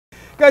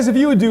Guys, if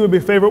you would do me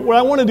a favor, what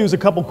I want to do is a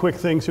couple quick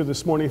things here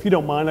this morning, if you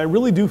don't mind. I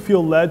really do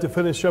feel led to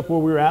finish up where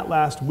we were at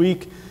last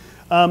week.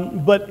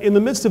 But in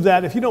the midst of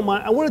that, if you don't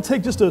mind, I want to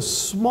take just a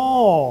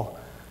small,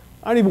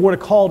 I don't even want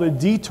to call it a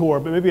detour,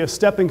 but maybe a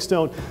stepping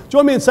stone.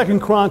 Join me in 2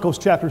 Chronicles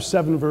chapter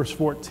 7, verse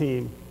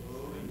 14.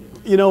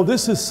 You know,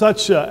 this is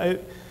such a,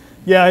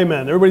 yeah,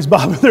 amen. Everybody's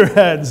bobbing their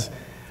heads.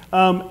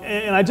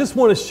 And I just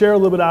want to share a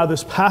little bit out of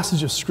this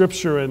passage of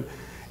Scripture, and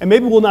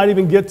maybe we'll not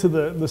even get to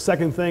the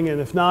second thing, and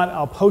if not,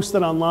 I'll post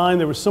that online.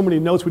 There were so many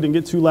notes we didn't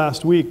get to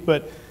last week,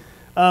 but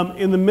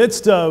in the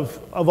midst of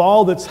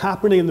all that's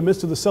happening, in the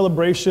midst of the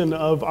celebration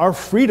of our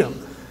freedom,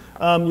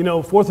 you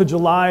know, 4th of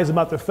July is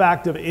about the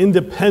fact of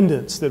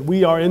independence, that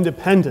we are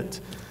independent,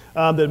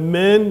 that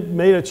men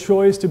made a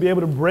choice to be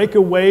able to break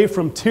away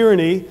from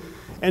tyranny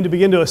and to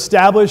begin to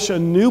establish a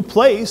new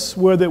place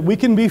where that we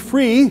can be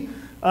free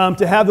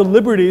to have the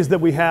liberties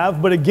that we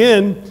have, but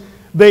again,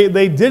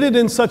 They did it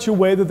in such a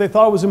way that they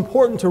thought it was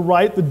important to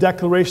write the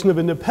Declaration of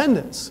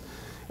Independence.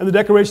 And the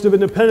Declaration of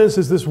Independence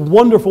is this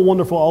wonderful,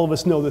 wonderful, all of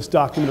us know this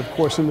document, of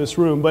course, in this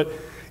room, but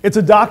it's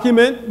a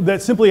document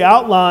that simply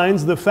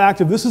outlines the fact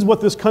of this is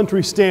what this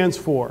country stands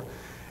for.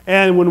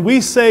 And when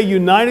we say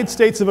United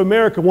States of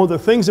America, one of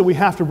the things that we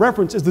have to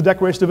reference is the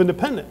Declaration of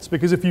Independence,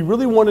 because if you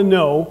really want to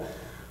know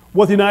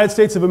what the United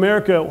States of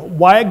America,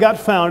 why it got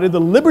founded, the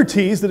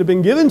liberties that have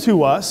been given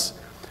to us,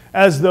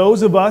 as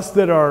those of us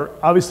that are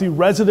obviously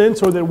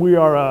residents or that we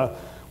are,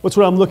 what's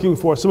what I'm looking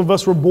for? Some of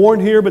us were born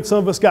here, but some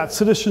of us got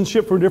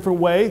citizenship for a different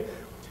way.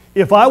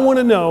 If I want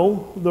to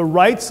know the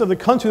rights of the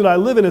country that I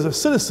live in as a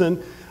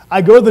citizen,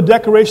 I go to the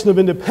Declaration of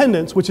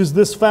Independence, which is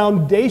this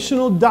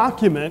foundational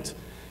document.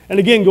 And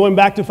again, going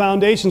back to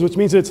foundations, which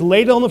means that it's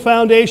laid on the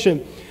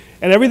foundation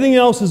and everything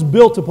else is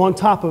built upon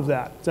top of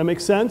that. Does that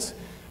make sense?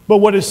 But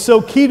what is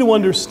so key to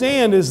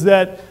understand is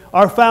that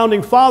our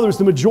founding fathers,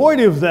 the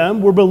majority of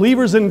them, were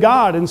believers in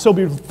God. And so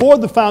before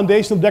the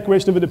foundation of the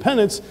Declaration of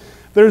Independence,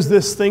 there's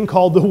this thing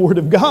called the Word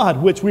of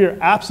God, which we are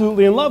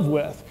absolutely in love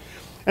with.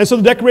 And so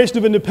the Declaration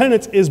of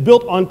Independence is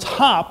built on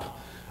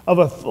top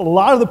of a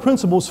lot of the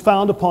principles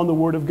found upon the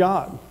Word of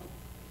God.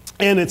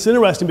 And it's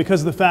interesting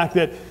because of the fact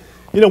that,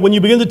 you know, when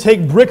you begin to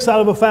take bricks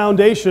out of a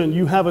foundation,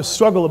 you have a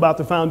struggle about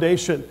the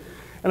foundation.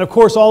 And of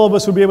course, all of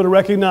us would be able to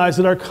recognize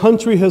that our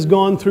country has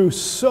gone through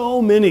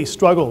so many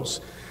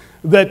struggles,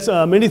 that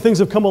many things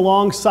have come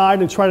alongside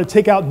and try to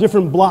take out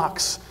different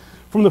blocks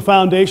from the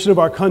foundation of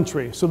our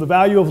country. So the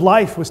value of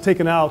life was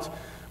taken out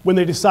when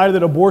they decided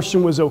that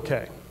abortion was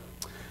okay.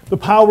 The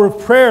power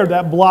of prayer,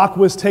 that block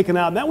was taken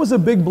out. And that was a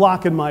big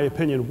block in my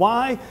opinion.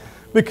 Why?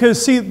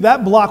 Because see,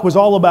 that block was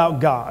all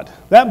about God.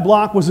 That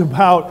block was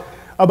about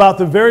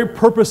the very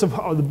purpose of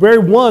the very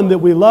one that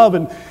we love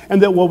and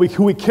that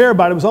who we care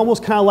about. It was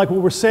almost kind of like what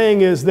we're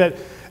saying is that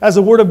as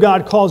the Word of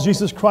God calls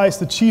Jesus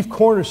Christ the chief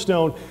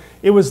cornerstone,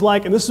 it was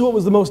like, and this is what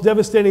was the most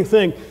devastating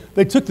thing,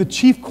 they took the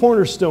chief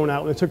cornerstone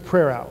out and they took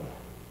prayer out.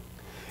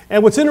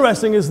 And what's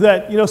interesting is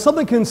that, you know,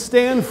 something can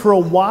stand for a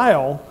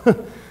while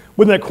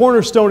when that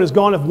cornerstone is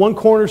gone. If one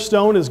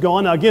cornerstone is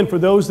gone, now again, for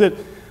those that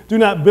do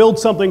not build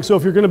something, so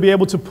if you're going to be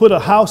able to put a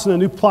house in a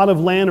new plot of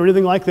land or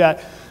anything like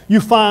that, you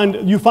find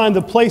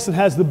the place that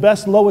has the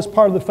best, lowest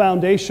part of the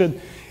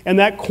foundation, and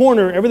that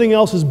corner, everything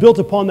else is built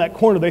upon that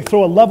corner. They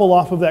throw a level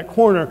off of that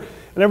corner,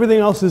 and everything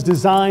else is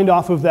designed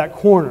off of that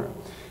corner.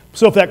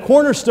 So if that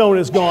cornerstone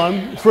is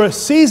gone, for a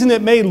season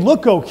it may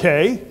look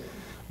okay,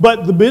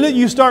 but the minute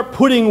you start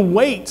putting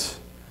weight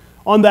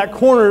on that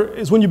corner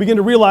is when you begin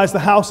to realize the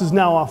house is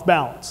now off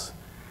balance.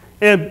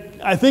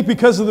 And I think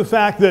because of the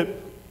fact that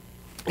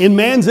in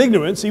man's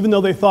ignorance, even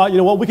though they thought, you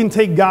know what, we can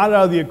take God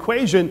out of the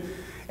equation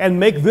and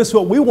make this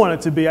what we want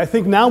it to be, I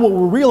think now what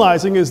we're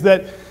realizing is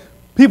that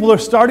people are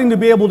starting to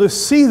be able to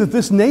see that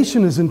this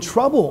nation is in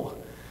trouble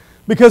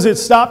because it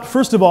stopped,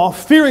 first of all,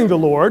 fearing the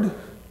Lord,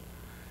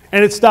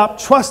 and it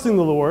stopped trusting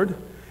the Lord,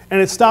 and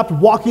it stopped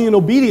walking in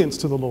obedience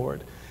to the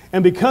Lord.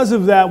 And because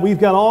of that, we've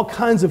got all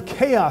kinds of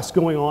chaos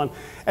going on.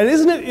 And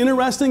isn't it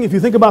interesting if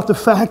you think about the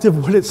fact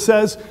of what it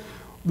says,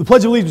 the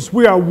Pledge of Allegiance,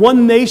 we are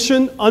one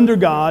nation under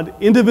God,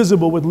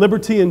 indivisible, with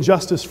liberty and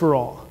justice for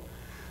all.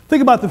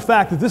 Think about the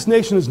fact that this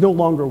nation is no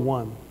longer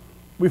one.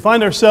 We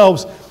find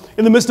ourselves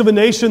in the midst of a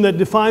nation that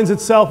defines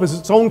itself as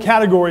its own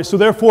category. So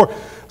therefore,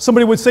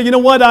 somebody would say, you know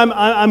what,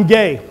 I'm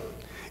gay,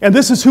 and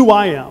this is who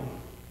I am.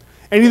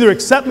 And either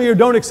accept me or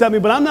don't accept me,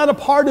 but I'm not a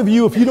part of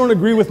you if you don't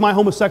agree with my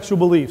homosexual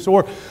beliefs.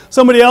 Or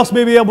somebody else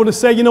may be able to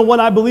say, you know what,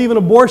 I believe in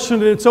abortion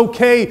and it's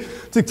okay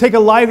to take a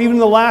life even in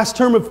the last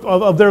term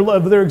of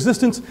their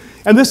existence,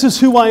 and this is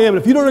who I am.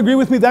 And if you don't agree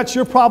with me, that's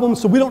your problem,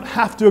 so we don't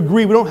have to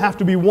agree, we don't have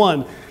to be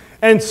one.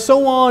 And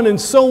so on and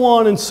so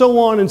on and so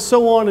on and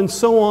so on and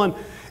so on.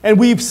 And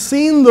we've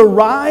seen the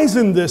rise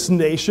in this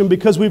nation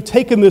because we've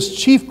taken this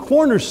chief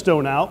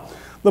cornerstone out,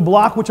 the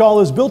block which all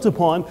is built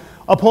upon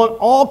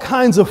all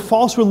kinds of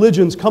false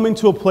religions coming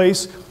to a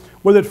place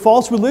where that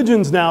false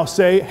religions now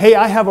say, hey,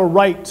 I have a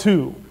right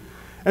to.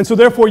 And so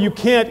therefore you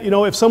can't, you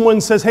know, if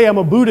someone says, hey, I'm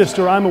a Buddhist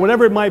or I'm a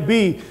whatever it might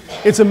be,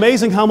 it's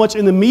amazing how much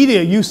in the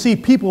media you see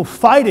people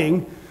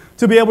fighting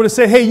to be able to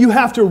say, hey, you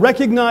have to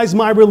recognize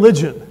my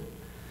religion.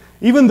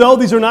 Even though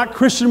these are not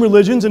Christian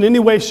religions in any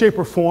way, shape,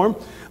 or form,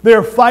 they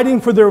are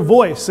fighting for their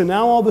voice. And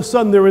now all of a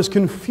sudden there is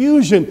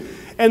confusion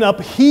and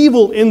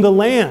upheaval in the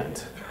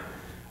land.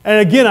 And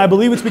again, I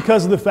believe it's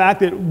because of the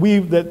fact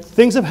that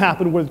things have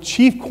happened where the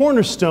chief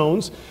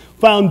cornerstones,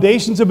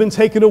 foundations have been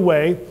taken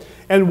away.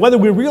 And whether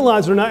we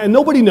realize it or not, and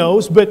nobody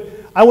knows, but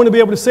I want to be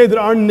able to say that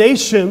our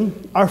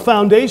nation, our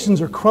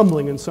foundations are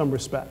crumbling in some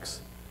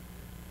respects.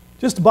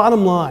 Just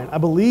bottom line, I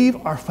believe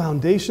our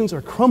foundations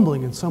are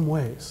crumbling in some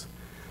ways.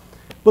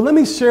 But let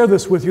me share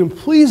this with you, and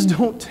please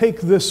don't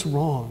take this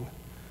wrong.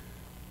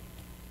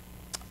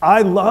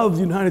 I love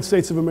the United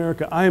States of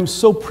America. I am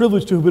so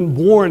privileged to have been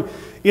born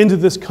into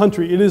this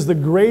country. It is the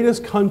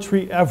greatest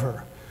country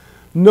ever.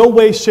 No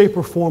way, shape,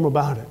 or form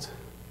about it.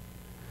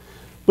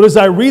 But as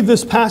I read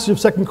this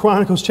passage of 2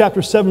 Chronicles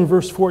chapter 7,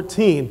 verse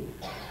 14,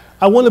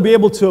 I want to be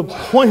able to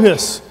point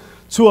us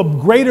to a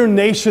greater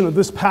nation that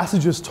this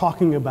passage is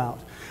talking about.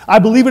 I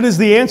believe it is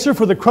the answer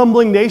for the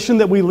crumbling nation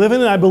that we live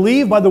in, and I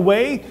believe, by the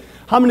way,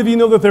 how many of you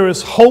know that there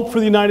is hope for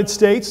the United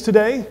States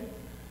today?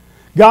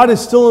 God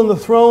is still on the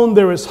throne.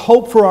 There is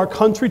hope for our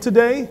country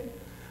today.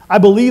 I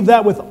believe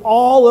that with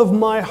all of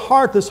my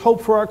heart, this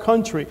hope for our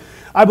country.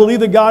 I believe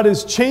that God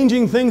is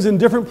changing things in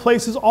different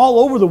places all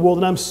over the world,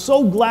 and I'm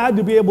so glad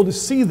to be able to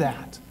see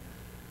that.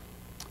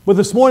 But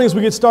this morning as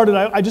we get started,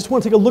 I just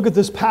want to take a look at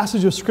this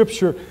passage of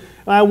Scripture,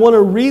 and I want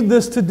to read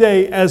this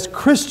today as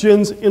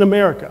Christians in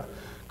America,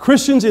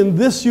 Christians in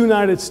this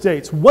United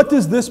States. What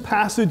does this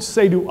passage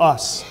say to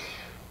us?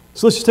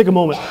 So let's just take a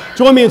moment.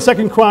 Join me in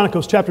 2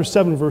 Chronicles chapter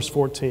 7, verse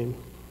 14.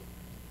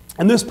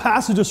 And this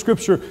passage of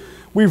Scripture,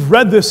 we've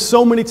read this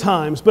so many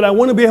times, but I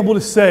want to be able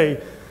to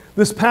say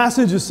this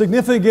passage is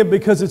significant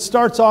because it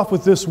starts off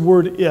with this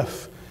word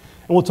if.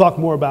 And we'll talk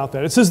more about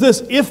that. It says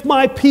this, "If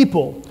my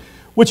people,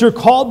 which are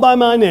called by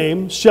my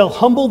name, shall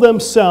humble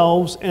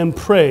themselves and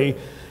pray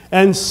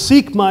and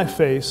seek my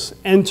face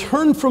and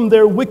turn from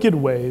their wicked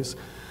ways,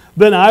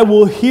 then I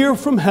will hear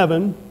from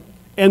heaven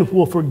and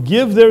will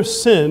forgive their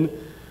sin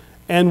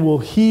and will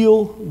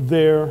heal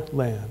their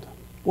land."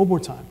 One more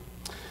time.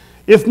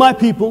 "If my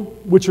people,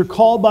 which are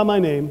called by my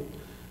name,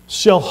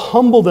 shall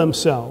humble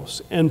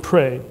themselves and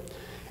pray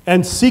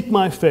and seek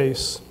my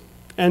face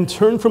and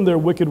turn from their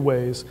wicked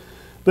ways,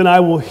 then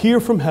I will hear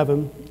from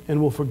heaven and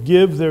will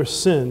forgive their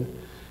sin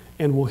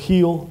and will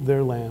heal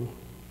their land."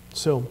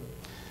 So,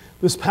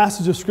 this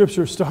passage of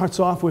Scripture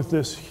starts off with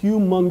this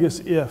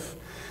humongous if.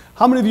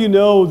 How many of you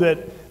know that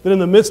in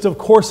the midst of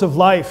course of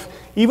life,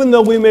 even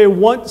though we may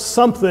want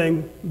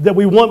something that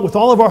we want with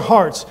all of our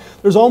hearts,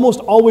 there's almost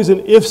always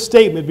an if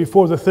statement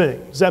before the thing.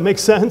 Does that make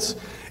sense?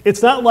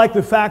 It's not like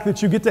the fact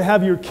that you get to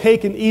have your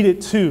cake and eat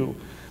it too.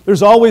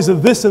 There's always a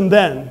this and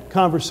then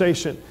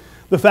conversation.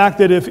 The fact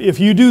that if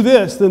you do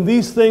this, then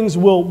these things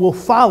will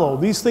follow.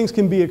 These things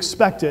can be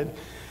expected.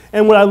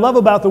 And what I love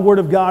about the Word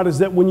of God is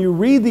that when you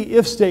read the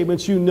if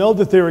statements, you know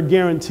that they're a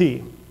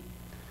guarantee.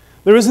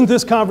 There isn't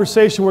this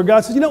conversation where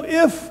God says,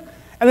 if,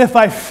 and if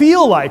I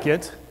feel like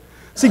it.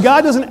 See,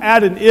 God doesn't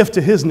add an if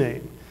to His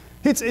name.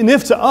 It's an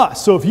if to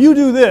us. So if you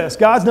do this,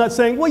 God's not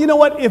saying, well, you know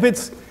what, if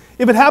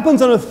it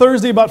happens on a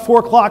Thursday about 4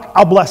 o'clock,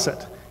 I'll bless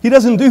it. He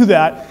doesn't do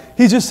that.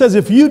 He just says,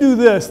 if you do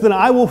this, then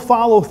I will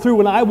follow through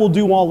and I will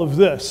do all of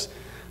this.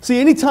 See,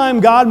 anytime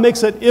God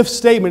makes an if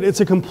statement,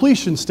 it's a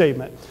completion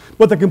statement.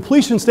 But the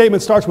completion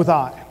statement starts with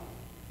I.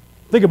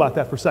 Think about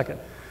that for a second.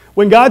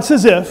 When God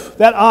says if,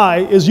 that I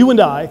is you and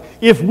I.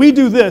 If we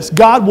do this,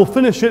 God will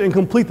finish it and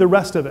complete the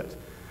rest of it.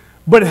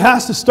 But it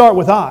has to start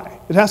with I.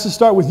 It has to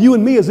start with you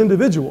and me as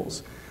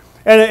individuals.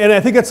 And I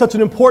think that's such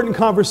an important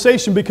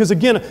conversation because,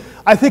 again,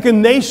 I think a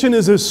nation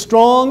is as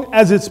strong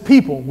as its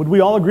people. Would we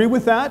all agree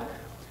with that?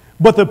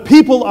 But the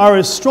people are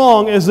as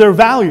strong as their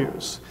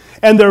values.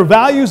 And their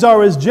values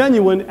are as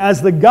genuine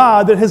as the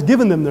God that has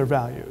given them their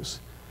values.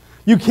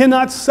 You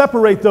cannot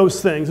separate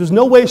those things. There's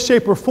no way,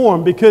 shape, or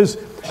form because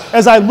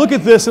as I look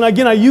at this, and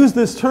again, I use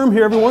this term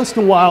here every once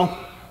in a while,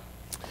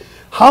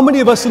 how many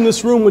of us in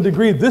this room would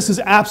agree this is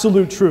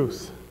absolute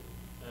truth?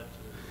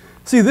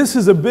 See, this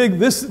is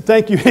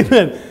thank you,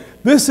 amen.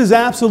 This is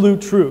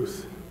absolute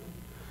truth.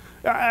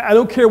 I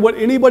don't care what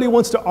anybody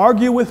wants to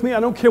argue with me. I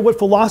don't care what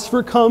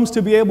philosopher comes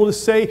to be able to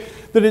say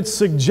that it's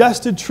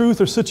suggested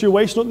truth or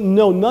situational.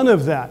 No, none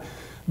of that.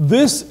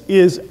 This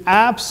is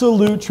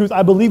absolute truth.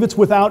 I believe it's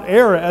without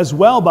error as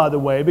well, by the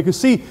way, because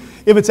see,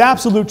 if it's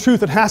absolute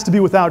truth, it has to be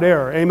without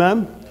error.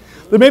 Amen?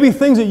 There may be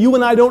things that you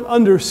and I don't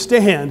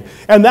understand,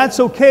 and that's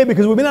okay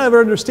because we may not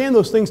ever understand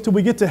those things till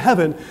we get to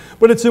heaven,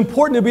 but it's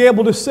important to be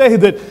able to say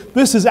that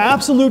this is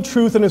absolute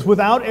truth and it's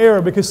without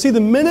error because see,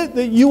 the minute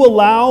that you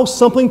allow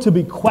something to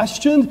be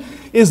questioned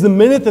is the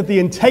minute that the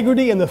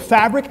integrity and the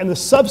fabric and the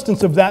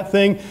substance of that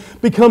thing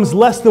becomes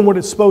less than what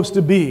it's supposed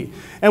to be.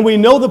 And we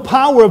know the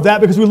power of that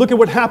because we look at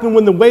what happened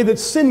when the way that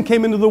sin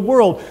came into the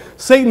world.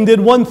 Satan did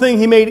one thing.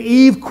 He made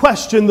Eve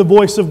question the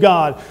voice of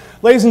God.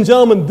 Ladies and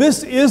gentlemen,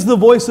 this is the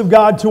voice of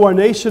God to our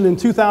nation in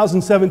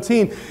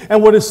 2017.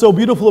 And what is so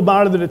beautiful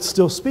about it is that it's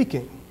still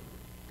speaking.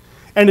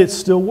 And it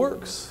still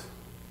works.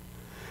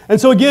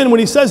 And so again, when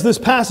he says this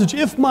passage,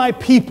 if my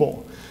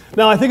people,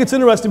 Now, I think it's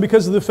interesting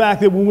because of the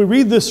fact that when we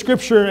read this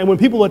scripture and when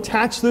people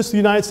attach this to the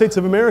United States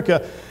of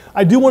America,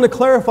 I do want to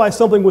clarify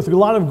something with a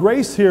lot of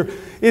grace here.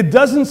 It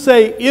doesn't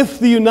say if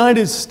the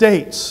United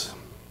States.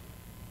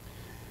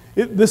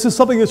 This is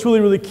something that's really,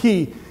 really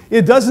key.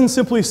 It doesn't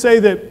simply say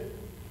that,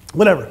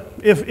 whatever,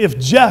 if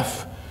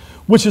Jeff,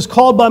 which is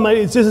called by my,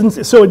 it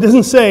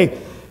doesn't say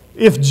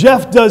if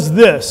Jeff does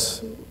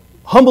this,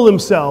 humble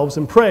himself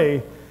and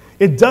pray,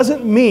 it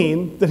doesn't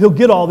mean that he'll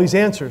get all these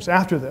answers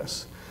after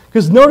this.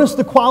 Because notice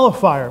the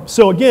qualifier.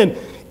 So again,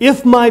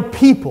 if my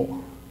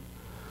people,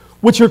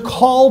 which are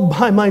called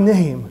by my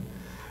name,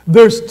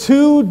 there's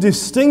two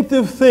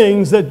distinctive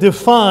things that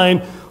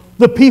define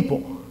the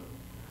people.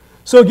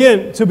 So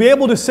again, to be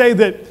able to say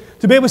that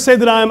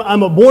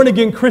I'm a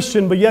born-again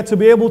Christian, but yet to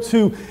be able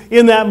to,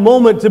 in that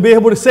moment, to be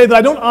able to say that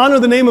I don't honor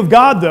the name of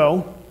God,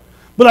 though,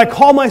 but I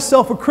call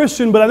myself a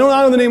Christian, but I don't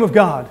honor the name of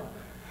God.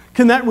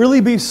 Can that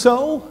really be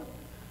so?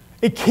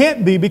 It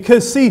can't be,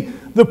 because, see,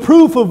 the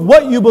proof of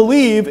what you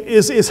believe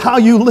is how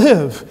you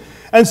live.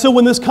 And so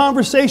when this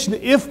conversation,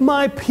 if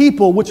my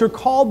people, which are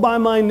called by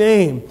my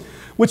name,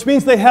 which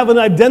means they have an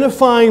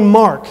identifying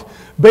mark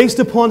based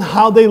upon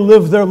how they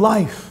live their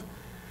life.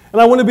 And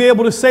I want to be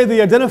able to say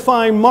the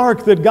identifying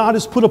mark that God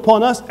has put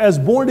upon us as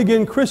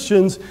born-again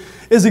Christians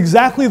is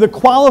exactly the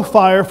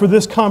qualifier for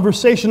this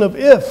conversation of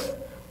if.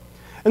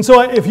 And so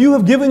if you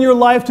have given your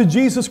life to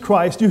Jesus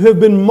Christ, you have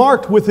been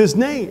marked with His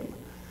name.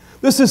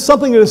 This is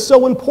something that is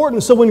so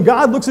important. So when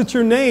God looks at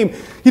your name,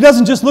 He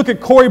doesn't just look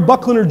at Corey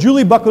Buckland or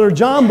Julie Buckland or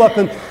John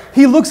Buckland.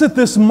 He looks at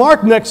this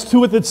mark next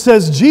to it that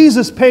says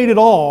Jesus paid it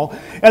all.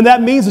 And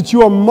that means that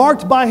you are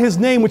marked by His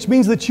name, which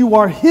means that you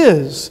are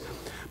His.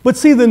 But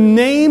see, the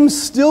name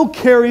still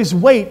carries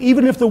weight,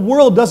 even if the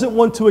world doesn't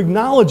want to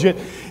acknowledge it.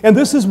 And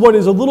this is what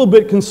is a little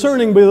bit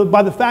concerning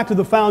by the fact of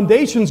the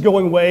foundations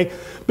going away,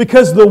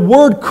 because the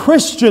word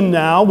Christian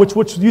now,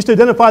 which used to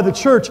identify the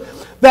church,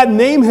 that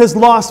name has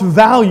lost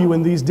value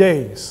in these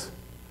days.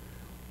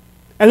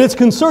 And it's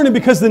concerning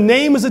because the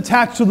name is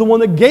attached to the one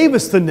that gave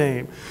us the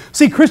name.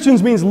 See,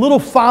 Christians means little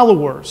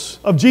followers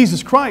of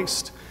Jesus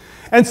Christ.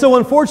 And so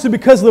unfortunately,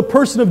 because the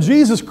person of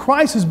Jesus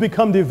Christ has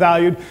become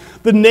devalued,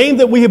 the name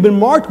that we have been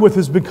marked with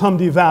has become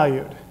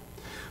devalued.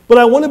 But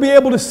I want to be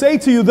able to say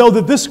to you, though,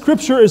 that this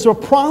scripture is a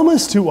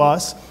promise to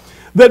us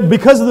that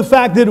because of the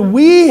fact that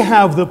we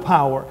have the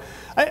power.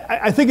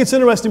 I think it's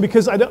interesting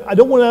because I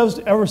don't want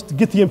to ever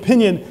get the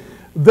opinion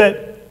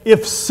that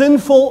if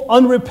sinful,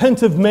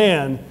 unrepentant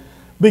man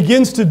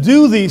begins to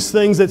do these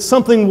things, that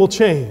something will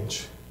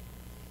change.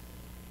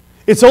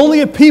 It's only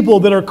a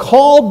people that are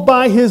called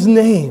by His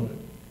name.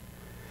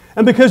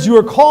 And because you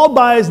are called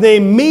by His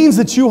name means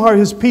that you are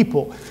His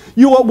people.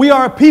 We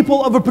are a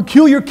people of a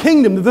peculiar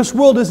kingdom that this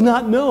world does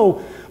not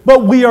know,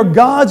 but we are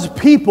God's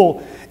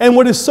people. And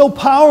what is so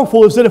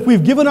powerful is that if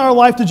we've given our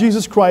life to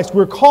Jesus Christ,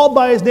 we're called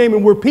by His name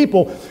and we're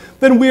people,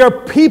 then we are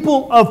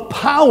people of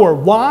power.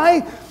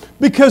 Why?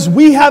 Because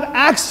we have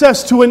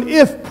access to an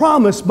if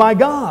promise by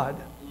God.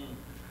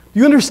 Do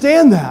you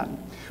understand that?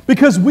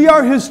 Because we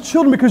are His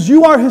children, because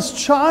you are His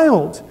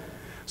child.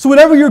 So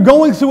whatever you're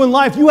going through in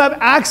life, you have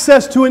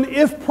access to an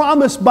if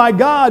promise by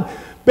God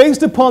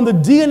based upon the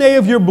DNA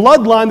of your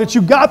bloodline that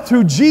you got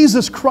through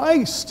Jesus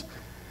Christ.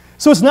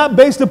 So it's not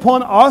based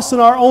upon us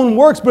and our own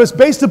works, but it's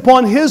based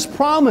upon His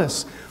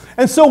promise.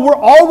 And so we're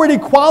already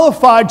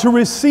qualified to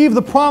receive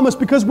the promise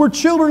because we're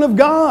children of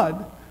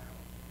God.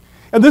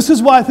 And this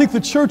is why I think the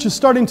church is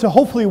starting to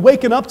hopefully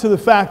waken up to the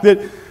fact that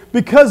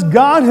because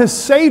God has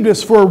saved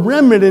us for a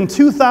remnant in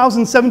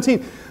 2017.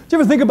 Do you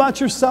ever think about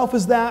yourself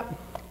as that?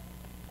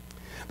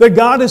 That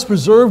God has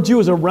preserved you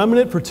as a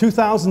remnant for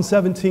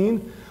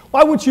 2017?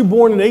 Why weren't you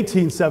born in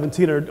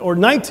 1817 or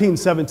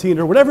 1917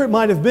 or whatever it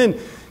might have been?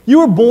 You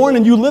were born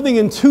and you're living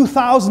in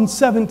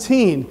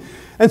 2017.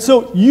 And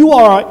so you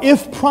are an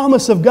if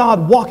promise of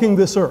God walking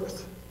this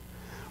earth.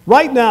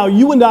 Right now,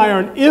 you and I are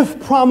an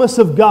if promise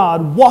of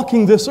God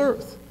walking this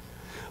earth.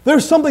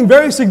 There's something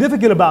very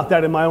significant about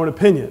that in my own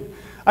opinion.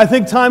 I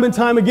think time and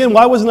time again,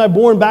 why wasn't I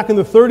born back in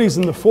the 30s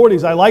and the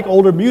 40s? I like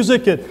older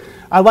music and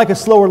I like a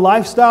slower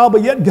lifestyle,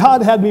 but yet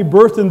God had me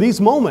birthed in these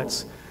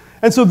moments.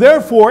 And so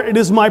therefore, it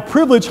is my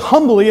privilege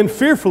humbly and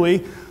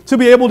fearfully to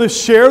be able to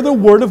share the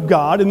Word of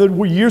God in the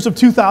years of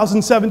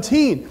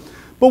 2017.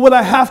 But what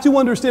I have to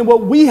understand,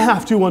 what we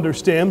have to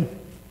understand,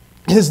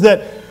 is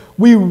that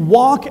we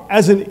walk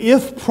as an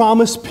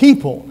if-promise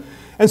people.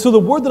 And so the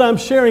word that I'm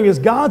sharing is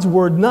God's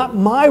word, not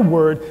my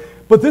word.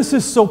 But this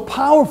is so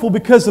powerful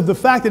because of the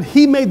fact that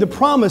He made the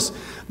promise.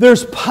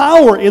 There's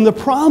power in the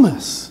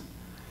promise.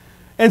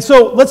 And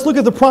so let's look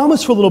at the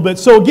promise for a little bit.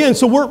 So again,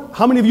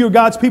 how many of you are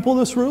God's people in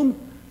this room?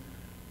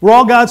 We're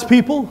all God's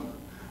people.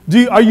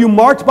 Are you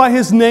marked by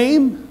His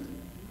name?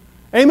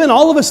 Amen.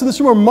 All of us in this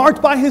room are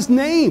marked by His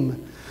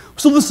name.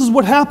 So this is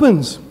what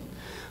happens.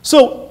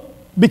 So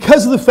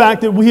because of the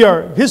fact that we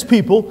are His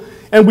people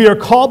and we are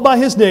called by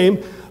His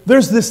name,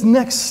 there's this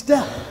next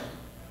step.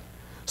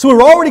 So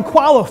we're already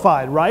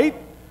qualified, right?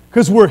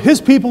 Because we're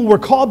His people, we're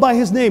called by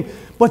His name.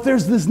 But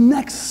there's this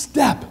next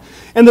step.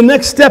 And the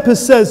next step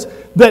says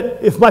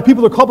that if my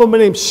people are called by my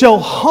name, shall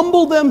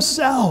humble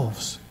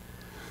themselves.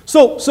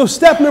 So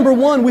step number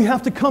one, we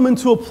have to come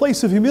into a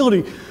place of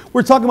humility.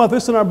 We're talking about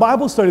this in our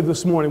Bible study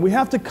this morning. We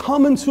have to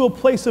come into a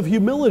place of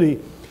humility.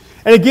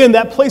 And again,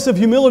 that place of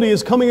humility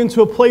is coming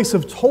into a place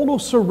of total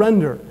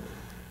surrender.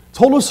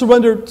 Total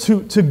surrender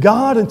to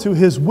God and to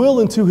His will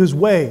and to His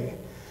way.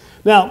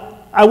 Now,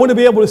 I want to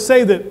be able to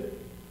say that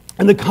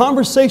in the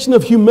conversation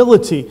of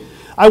humility,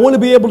 I want to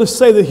be able to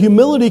say that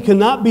humility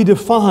cannot be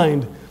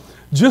defined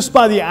just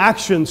by the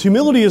actions.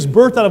 Humility is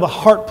birthed out of a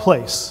heart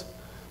place.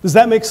 Does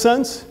that make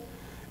sense?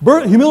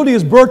 Humility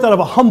is birthed out of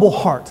a humble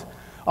heart.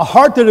 A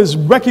heart that is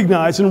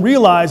recognized and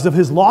realized of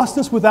his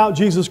lostness without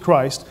Jesus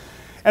Christ.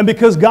 And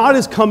because God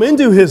has come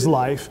into his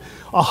life,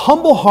 a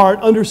humble heart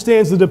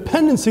understands the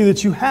dependency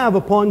that you have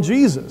upon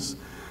Jesus.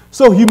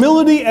 So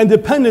humility and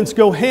dependence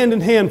go hand in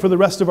hand for the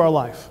rest of our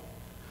life.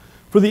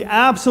 For the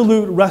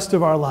absolute rest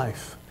of our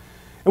life.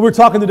 And we're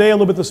talking today a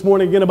little bit this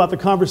morning again about the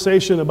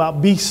conversation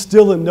about be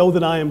still and know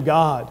that I am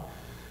God.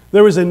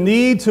 There is a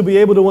need to be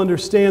able to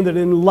understand that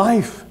in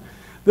life,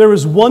 there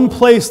is one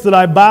place that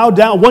I bow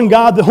down, one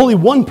God, the only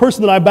one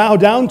person that I bow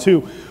down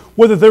to,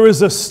 whether there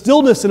is a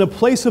stillness and a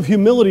place of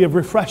humility, of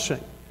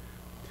refreshing.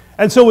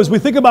 And so as we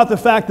think about the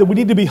fact that we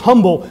need to be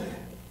humble,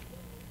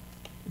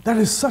 that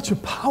is such a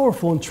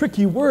powerful and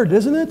tricky word,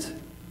 isn't it?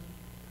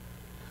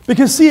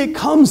 Because see, it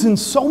comes in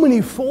so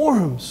many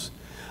forms.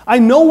 I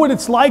know what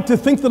it's like to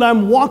think that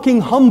I'm walking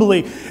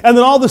humbly and then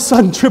all of a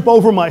sudden trip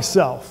over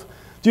myself.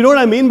 Do you know what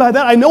I mean by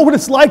that? I know what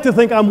it's like to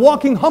think I'm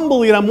walking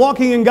humbly and I'm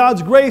walking in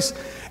God's grace,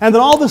 and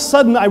then all of a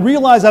sudden I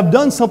realize I've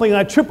done something and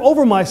I trip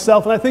over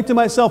myself and I think to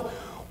myself,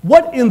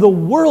 what in the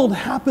world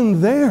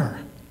happened there?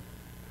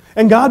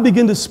 And God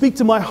began to speak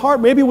to my heart.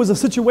 Maybe it was a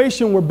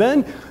situation where,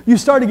 Ben, you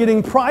started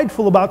getting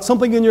prideful about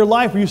something in your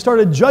life, or you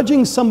started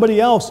judging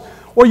somebody else,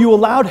 or you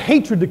allowed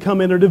hatred to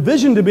come in, or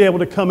division to be able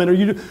to come in,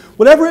 or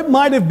whatever it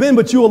might have been,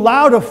 but you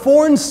allowed a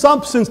foreign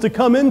substance to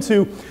come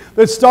into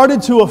that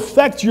started to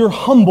affect your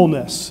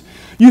humbleness.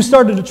 You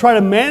started to try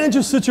to manage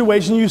a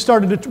situation. You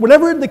started to,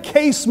 whatever the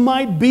case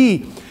might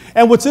be.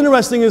 And what's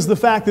interesting is the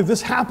fact that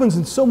this happens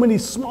in so many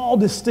small,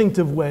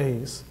 distinctive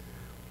ways.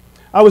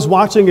 I was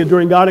watching it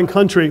during God and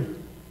Country,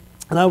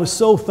 and I was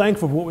so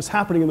thankful for what was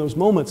happening in those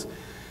moments.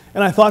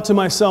 And I thought to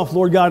myself,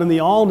 Lord God, in the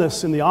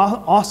allness and the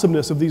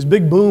awesomeness of these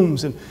big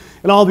booms and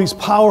all these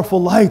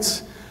powerful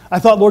lights, I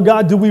thought, Lord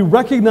God, do we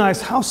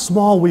recognize how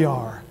small we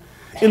are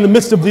in the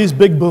midst of these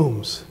big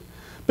booms?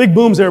 Big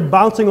booms, they're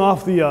bouncing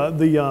off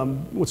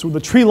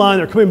the tree line,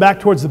 they're coming back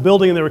towards the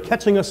building, and they were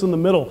catching us in the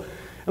middle.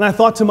 And I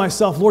thought to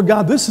myself, Lord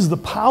God, this is the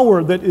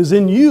power that is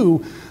in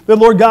you, that,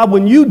 Lord God,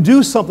 when you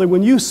do something,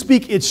 when you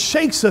speak, it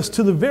shakes us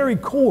to the very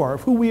core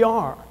of who we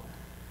are.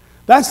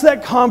 That's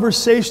that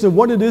conversation of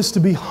what it is to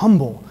be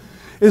humble,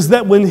 is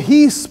that when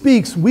He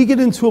speaks, we get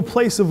into a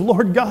place of,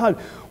 Lord God,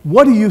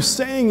 what are you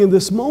saying in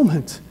this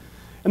moment?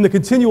 And the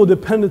continual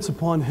dependence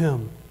upon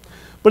Him.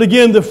 But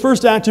again, the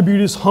first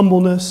attribute is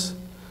humbleness.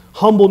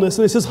 Humbleness.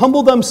 And it says,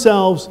 humble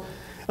themselves.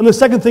 And the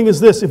second thing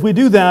is this, if we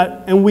do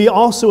that, and we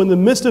also, in the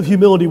midst of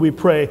humility, we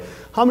pray.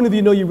 How many of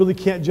you know you really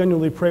can't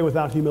genuinely pray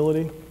without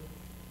humility?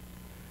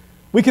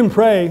 We can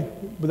pray,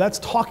 but that's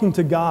talking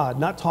to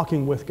God, not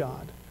talking with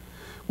God.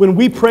 When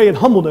we pray in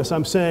humbleness,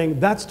 I'm saying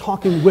that's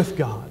talking with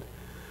God.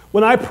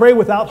 When I pray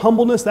without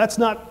humbleness, that's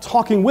not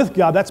talking with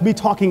God, that's me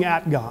talking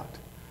at God.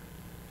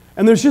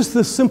 And there's just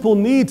this simple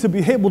need to be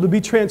able to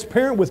be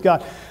transparent with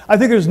God. I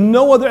think there's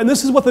no other, and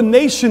this is what the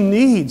nation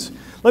needs.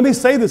 Let me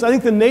say this, I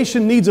think the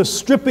nation needs a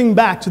stripping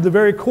back to the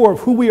very core of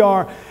who we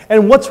are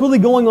and what's really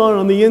going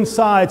on the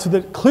inside, so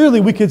that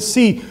clearly we could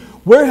see,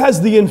 where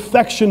has the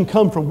infection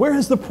come from? Where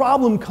has the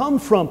problem come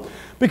from?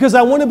 Because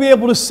I want to be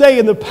able to say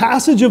in the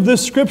passage of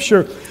this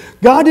scripture,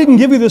 God didn't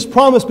give you this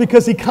promise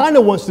because He kind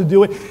of wants to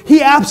do it.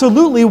 He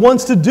absolutely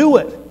wants to do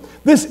it.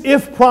 This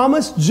if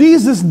promise,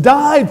 Jesus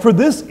died for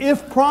this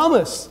if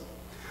promise.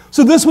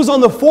 So this was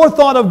on the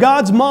forethought of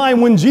God's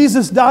mind when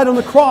Jesus died on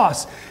the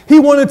cross. He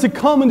wanted to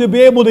come and to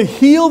be able to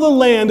heal the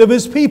land of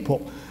His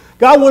people.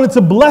 God wanted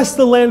to bless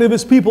the land of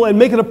His people and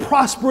make it a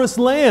prosperous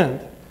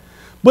land.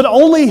 But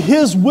only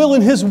His will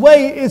and His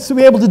way is to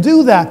be able to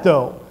do that,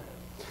 though.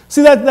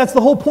 See, that's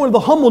the whole point of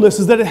the humbleness,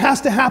 is that it has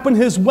to happen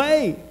His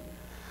way.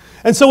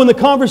 And so in the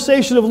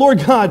conversation of,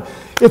 Lord God,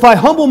 if I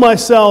humble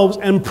myself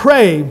and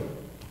pray,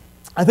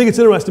 I think it's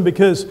interesting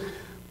because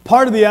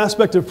part of the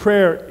aspect of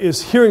prayer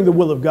is hearing the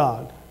will of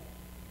God.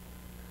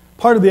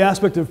 Part of the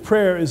aspect of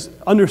prayer is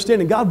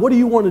understanding, God, what do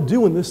you want to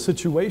do in this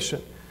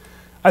situation?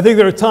 I think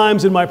there are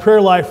times in my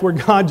prayer life where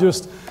God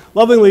just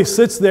lovingly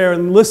sits there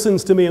and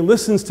listens to me and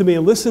listens to me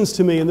and listens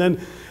to me. And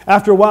then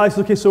after a while, I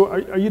say, okay, so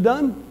are you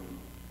done?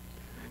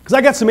 Because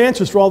I got some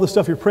answers for all the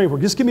stuff you're praying for.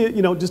 Just give me,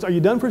 are you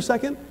done for a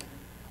second?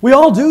 We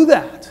all do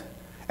that.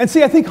 And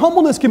see, I think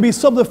humbleness can be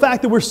some of the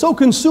fact that we're so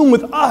consumed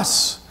with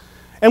us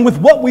and with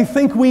what we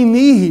think we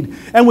need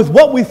and with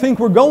what we think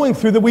we're going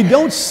through that we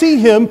don't see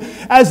Him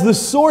as the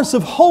source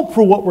of hope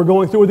for what we're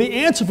going through or the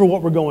answer for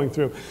what we're going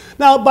through.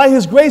 Now, by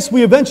His grace,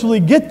 we eventually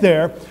get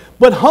there,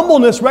 But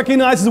humbleness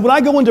recognizes that when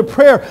I go into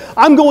prayer,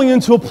 I'm going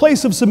into a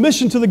place of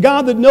submission to the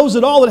God that knows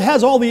it all, that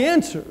has all the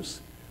answers.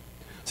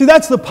 See,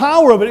 that's the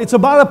power of it. It's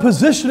about a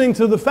positioning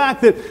to the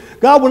fact that,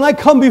 God, when I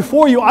come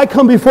before you, I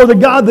come before the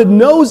God that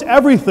knows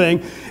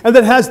everything and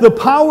that has the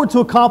power to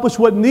accomplish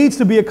what needs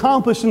to be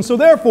accomplished. And so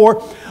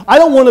therefore, I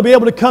don't want to be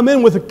able to come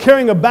in with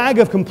carrying a bag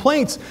of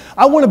complaints.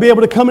 I want to be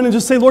able to come in and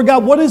just say, Lord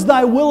God, what is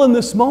thy will in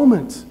this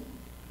moment?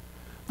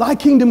 Thy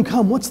kingdom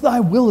come. What's thy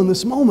will in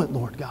this moment,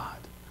 Lord God?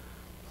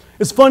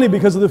 It's funny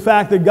because of the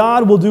fact that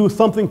God will do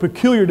something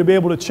peculiar to be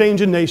able to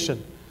change a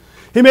nation.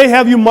 He may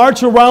have you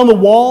march around the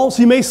walls.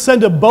 He may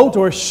send a boat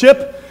or a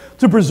ship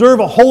to preserve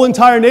a whole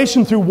entire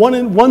nation through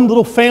one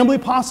little family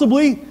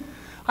possibly.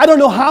 I don't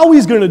know how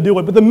he's going to do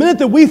it, but the minute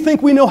that we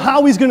think we know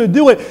how he's going to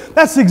do it,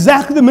 that's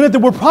exactly the minute that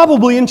we're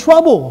probably in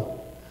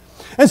trouble.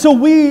 And so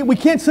we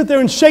can't sit there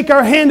and shake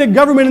our hand at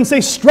government and say,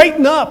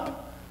 straighten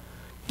up,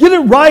 get it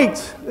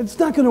right. It's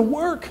not going to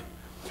work.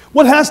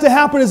 What has to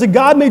happen is that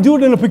God may do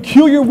it in a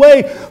peculiar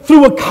way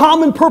through a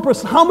common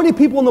purpose. How many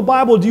people in the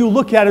Bible do you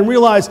look at and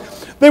realize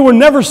they were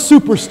never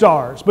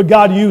superstars, but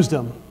God used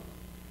them?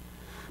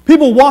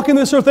 People walking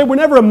this earth, they were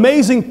never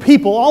amazing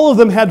people. All of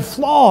them had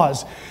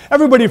flaws.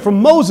 Everybody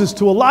from Moses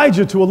to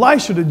Elijah to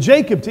Elisha to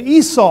Jacob to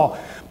Esau.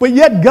 But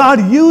yet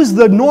God used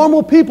the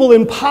normal people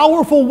in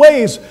powerful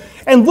ways.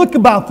 And look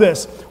about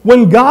this.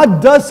 When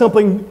God does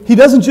something, He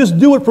doesn't just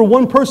do it for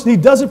one person. He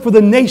does it for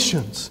the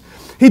nations.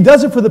 He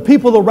does it for the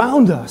people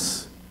around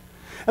us.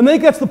 And I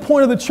think that's the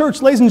point of the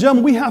church, ladies and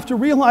gentlemen. We have to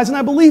realize, and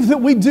I believe that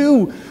we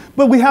do,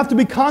 but we have to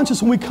be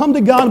conscious when we come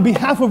to God on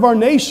behalf of our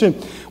nation.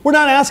 We're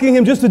not asking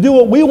Him just to do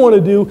what we want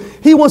to do.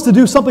 He wants to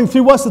do something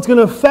through us that's going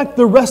to affect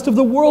the rest of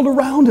the world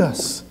around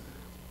us.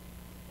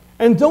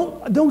 And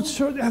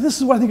this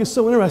is what I think is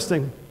so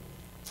interesting.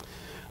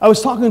 I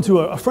was talking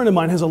to a friend of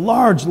mine who has a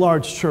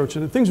large church,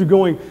 and things are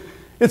going.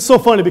 It's so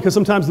funny because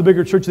sometimes the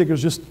bigger church think it's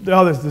just,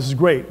 oh, this is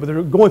great, but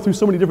they're going through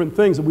so many different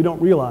things that we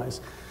don't realize.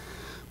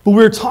 But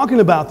we were talking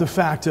about the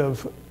fact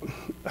of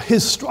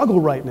his struggle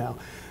right now.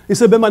 He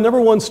said, Ben, my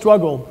number one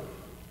struggle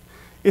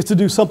is to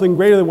do something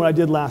greater than what I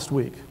did last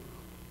week.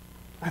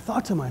 I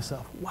thought to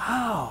myself,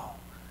 wow,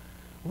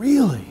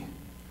 really?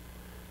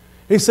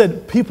 He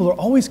said, people are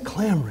always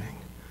clamoring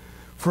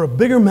for a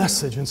bigger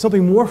message and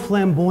something more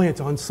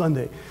flamboyant on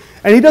Sunday.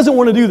 And he doesn't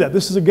want to do that.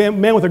 This is a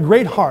man with a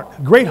great heart.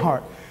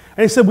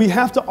 And he said, we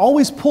have to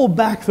always pull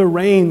back the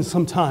reins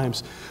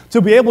sometimes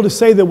to be able to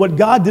say that what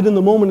God did in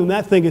the moment in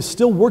that thing is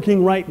still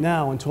working right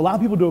now and to allow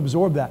people to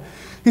absorb that.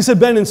 He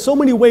said, Ben, in so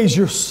many ways,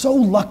 you're so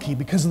lucky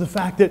because of the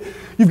fact that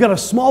you've got a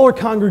smaller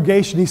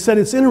congregation. He said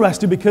it's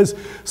interesting because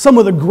some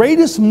of the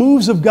greatest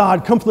moves of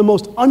God come from the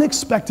most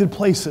unexpected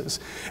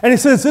places. And he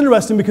said it's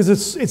interesting because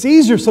it's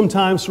easier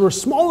sometimes for a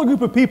smaller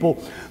group of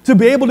people to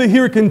be able to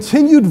hear a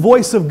continued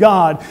voice of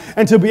God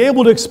and to be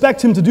able to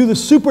expect Him to do the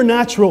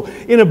supernatural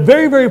in a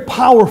very, very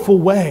powerful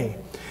way.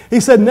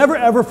 He said, never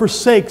ever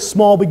forsake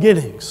small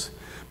beginnings.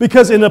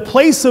 Because in a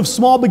place of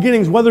small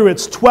beginnings, whether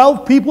it's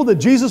 12 people that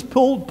Jesus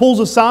pulls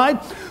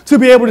aside to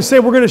be able to say,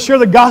 we're going to share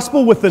the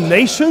gospel with the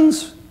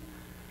nations,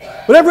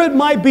 whatever it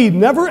might be,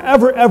 never,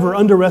 ever, ever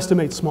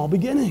underestimate small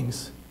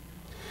beginnings.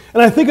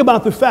 And I think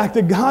about the fact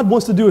that God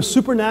wants to do a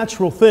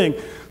supernatural thing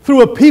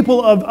through a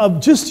people of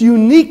just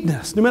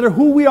uniqueness, no matter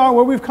who we are,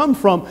 where we've come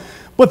from,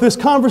 but this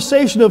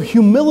conversation of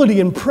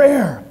humility and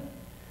prayer.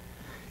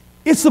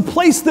 It's the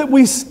place that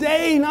we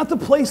stay, not the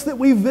place that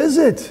we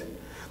visit.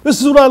 This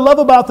is what I love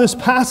about this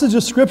passage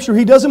of Scripture.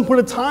 He doesn't put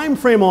a time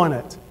frame on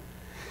it.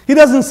 He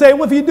doesn't say,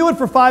 well, if you do it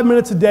for 5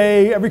 minutes a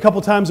day, every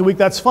couple times a week,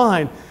 that's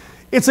fine.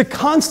 It's a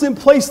constant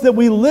place that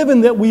we live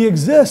in, that we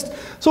exist.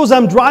 So as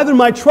I'm driving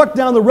my truck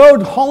down the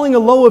road, hauling a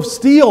load of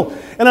steel,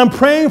 and I'm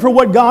praying for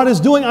what God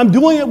is doing, I'm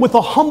doing it with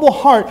a humble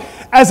heart,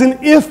 as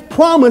an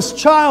if-promised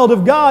child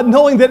of God,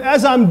 knowing that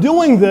as I'm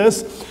doing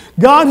this,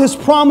 God has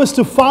promised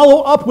to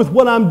follow up with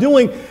what I'm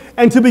doing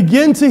and to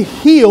begin to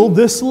heal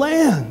this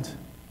land.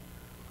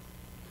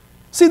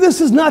 See,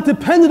 this is not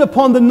dependent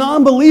upon the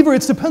non-believer.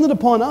 It's dependent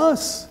upon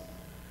us.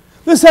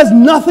 This has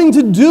nothing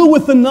to do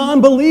with the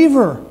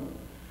non-believer.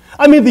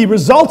 I mean, the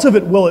result of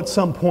it will at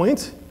some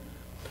point.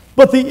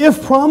 But the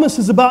if promise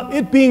is about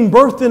it being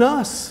birthed in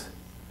us.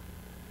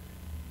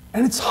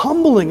 And it's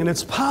humbling and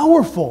it's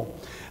powerful.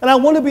 And I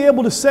want to be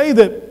able to say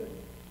that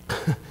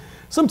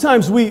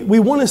sometimes we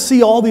want to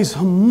see all these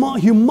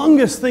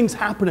humongous things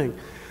happening.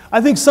 I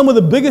think some of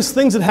the biggest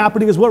things that are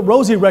happening is what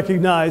Rosie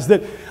recognized.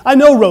 That I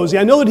know Rosie.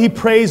 I know that he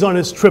prays on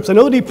his trips. I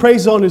know that he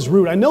prays on his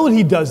route. I know that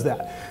he does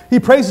that. He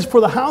prays for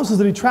the houses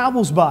that he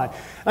travels by.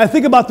 And I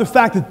think about the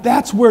fact that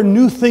that's where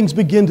new things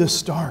begin to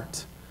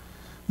start.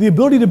 The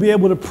ability to be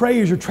able to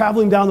pray as you're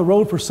traveling down the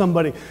road for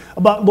somebody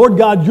about, Lord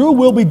God, your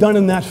will be done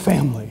in that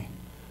family.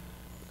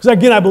 Because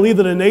again, I believe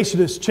that a nation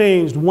is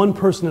changed one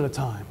person at a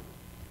time.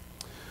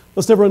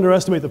 Let's never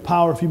underestimate the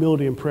power of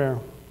humility in prayer.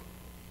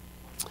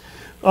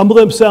 Humble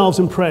themselves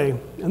and pray.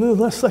 And then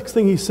the next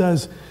thing he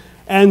says,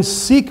 and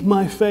seek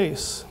my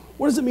face.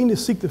 What does it mean to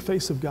seek the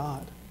face of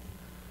God?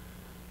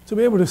 To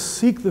be able to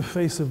seek the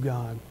face of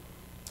God.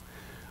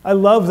 I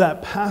love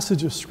that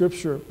passage of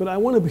Scripture, but I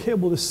want to be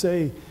able to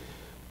say,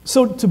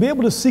 So to be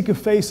able to seek a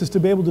face is to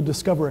be able to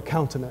discover a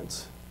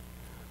countenance.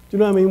 Do you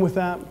know what I mean with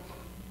that?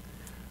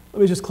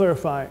 Let me just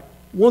clarify.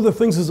 One of the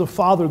things as a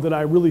father that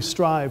I really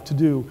strive to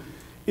do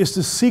is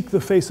to seek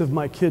the face of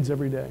my kids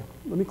every day.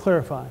 Let me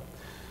clarify.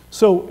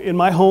 So in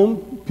my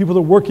home, people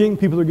are working,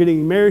 people are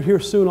getting married here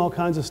soon, all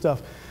kinds of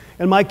stuff.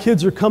 And my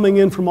kids are coming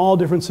in from all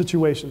different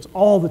situations,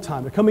 all the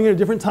time. They're coming in at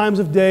different times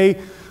of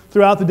day,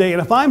 throughout the day.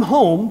 And if I'm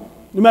home,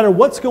 no matter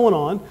what's going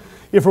on,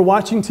 if we're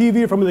watching TV,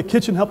 if I'm in the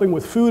kitchen helping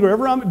with food, or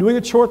ever I'm doing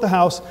a chore at the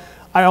house,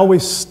 I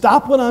always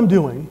stop what I'm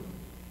doing.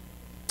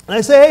 And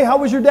I say, hey, how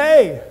was your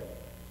day?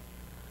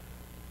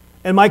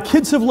 And my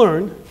kids have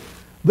learned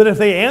that if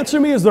they answer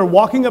me as they're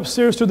walking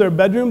upstairs to their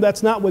bedroom,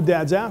 that's not what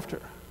Dad's after.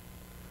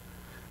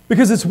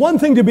 Because it's one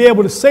thing to be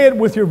able to say it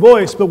with your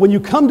voice, but when you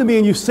come to me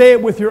and you say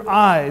it with your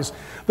eyes,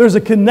 there's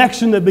a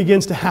connection that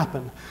begins to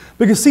happen.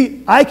 Because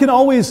see, I can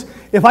always,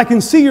 if I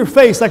can see your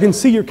face, I can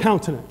see your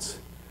countenance.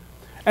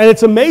 And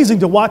it's amazing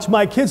to watch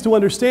my kids to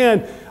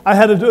understand. I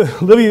had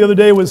Olivia the other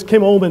day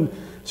came home, and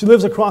she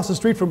lives across the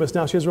street from us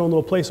now. She has her own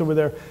little place over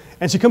there.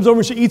 And she comes over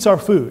and she eats our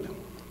food.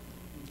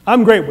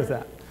 I'm great with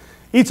that.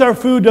 Eats our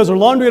food, does her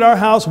laundry at our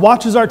house,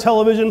 watches our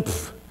television.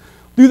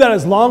 Do that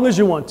as long as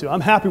you want to. I'm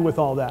happy with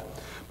all that.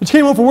 But she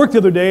came home from work the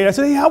other day, and I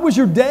said, hey, how was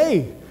your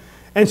day?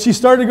 And she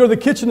started to go to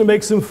the kitchen to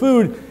make some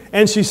food,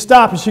 and she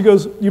stopped, and she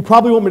goes, you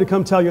probably want me to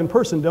come tell you in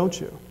person, don't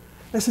you?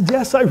 And I said,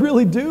 yes, I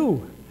really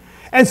do.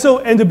 And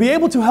to be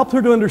able to help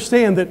her to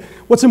understand that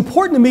what's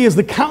important to me is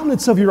the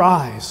countenance of your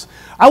eyes.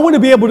 I want to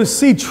be able to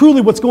see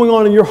truly what's going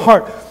on in your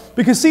heart.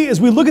 Because see,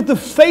 as we look at the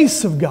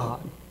face of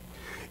God,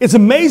 it's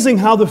amazing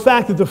how the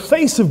fact that the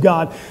face of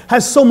God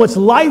has so much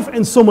life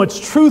and so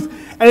much truth,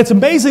 and it's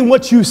amazing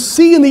what you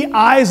see in the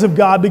eyes of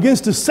God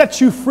begins to set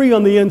you free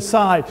on the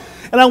inside.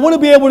 And I want to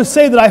be able to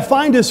say that I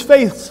find His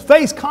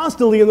face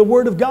constantly in the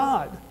Word of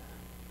God.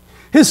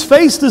 His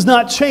face does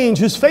not change.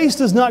 His face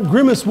does not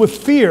grimace with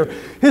fear.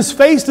 His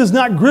face does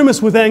not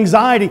grimace with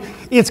anxiety.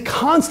 It's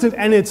constant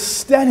and it's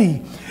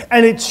steady.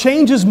 And it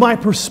changes my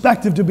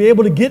perspective to be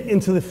able to get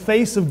into the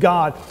face of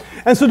God.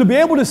 And so to be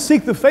able to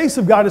seek the face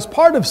of God is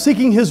part of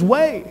seeking His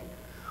way.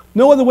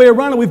 No other way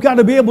around it. We've got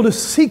to be able to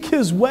seek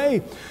His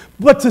way.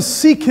 But to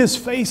seek His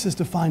face is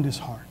to find His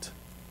heart.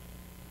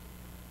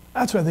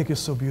 That's what I think is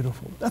so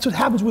beautiful. That's what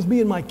happens with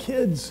me and my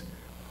kids.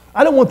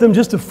 I don't want them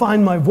just to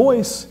find my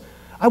voice.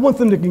 I want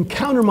them to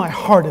encounter my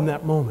heart in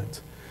that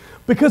moment.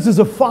 Because as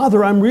a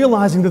father, I'm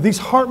realizing that these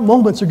heart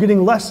moments are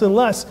getting less and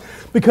less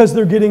because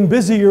they're getting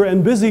busier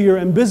and busier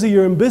and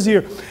busier and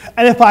busier.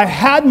 And if I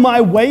had my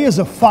way as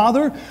a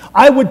father,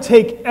 I would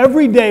take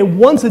every day,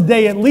 once a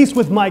day at least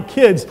with my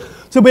kids,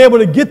 to be able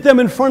to get them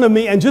in front of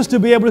me and just to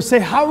be able to say,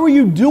 how are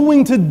you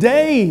doing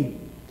today?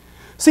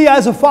 See,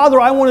 as a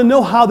father, I want to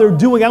know how they're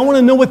doing. I want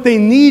to know what they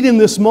need in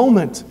this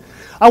moment.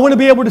 I want to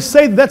be able to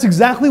say that's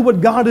exactly what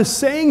God is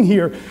saying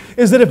here,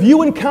 is that if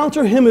you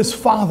encounter Him as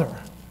Father,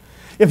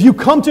 if you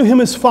come to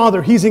Him as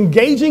Father, He's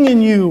engaging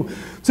in you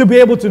to be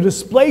able to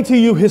display to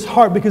you His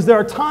heart. Because there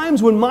are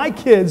times when my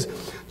kids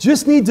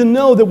just need to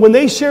know that when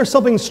they share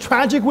something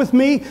tragic with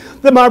me,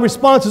 that my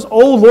response is,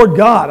 oh, Lord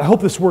God, I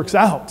hope this works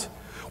out.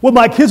 What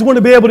my kids want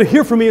to be able to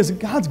hear from me is,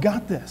 God's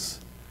got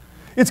this.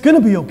 It's going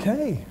to be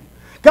okay.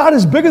 God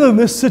is bigger than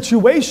this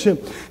situation.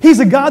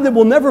 He's a God that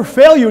will never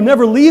fail you,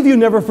 never leave you,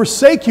 never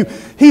forsake you.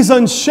 He's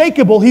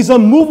unshakable. He's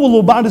unmovable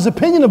about His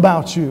opinion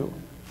about you.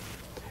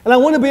 And I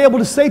want to be able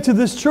to say to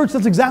this church,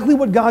 that's exactly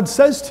what God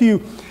says to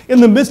you in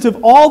the midst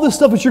of all the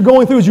stuff that you're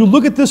going through. As you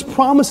look at this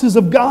promises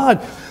of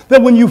God,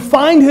 that when you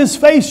find His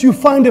face, you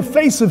find a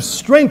face of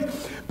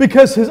strength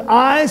because His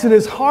eyes and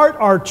His heart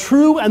are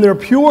true and they're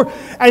pure,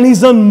 and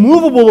He's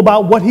unmovable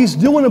about what He's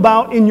doing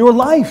about in your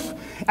life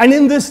and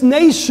in this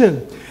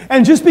nation.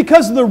 And just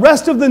because the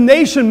rest of the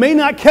nation may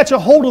not catch a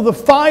hold of the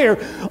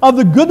fire of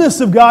the goodness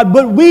of God,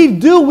 but we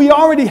do, we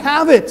already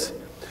have it.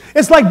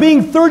 It's like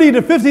being 30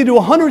 to 50 to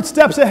 100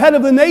 steps ahead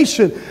of the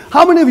nation.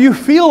 How many of you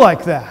feel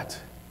like that?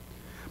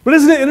 But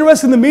isn't it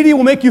interesting, the media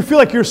will make you feel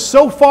like you're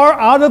so far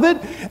out of it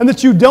and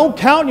that you don't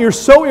count and you're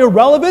so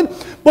irrelevant.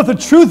 But the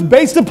truth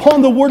based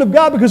upon the Word of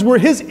God, because we're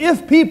His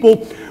if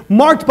people,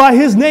 marked by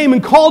His name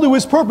and called to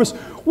His purpose,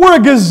 we're a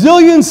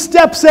gazillion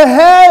steps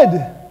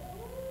ahead.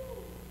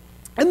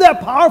 Isn't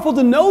that powerful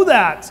to know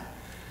that?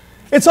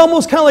 It's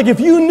almost kind of like if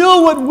you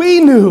knew what we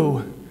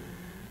knew.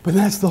 But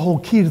that's the whole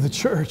key to the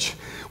church.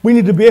 We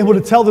need to be able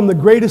to tell them the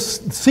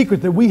greatest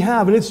secret that we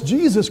have, and it's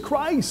Jesus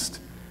Christ.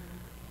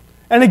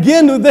 And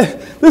again,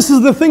 this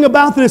is the thing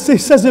about this. It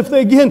says, if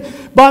they again,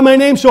 by my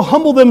name, shall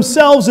humble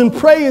themselves and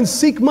pray and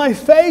seek my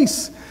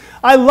face.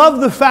 I love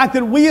the fact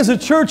that we as a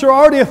church are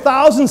already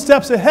 1,000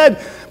 steps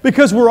ahead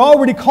because we're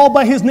already called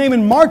by His name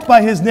and marked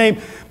by His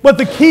name. But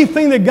the key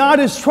thing that God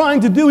is trying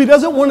to do, He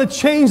doesn't want to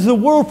change the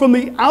world from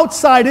the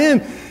outside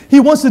in. He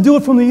wants to do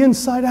it from the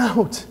inside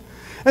out.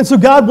 And so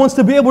God wants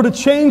to be able to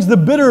change the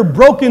bitter,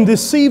 broken,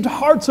 deceived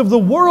hearts of the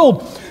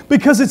world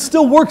because it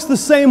still works the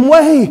same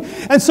way.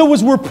 And so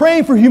as we're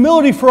praying for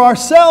humility for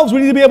ourselves, we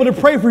need to be able to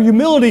pray for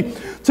humility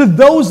to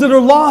those that are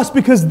lost,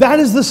 because that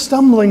is the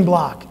stumbling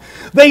block.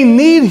 They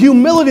need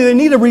humility. They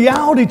need a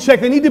reality check.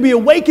 They need to be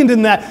awakened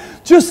in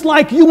that, just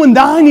like you and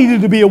I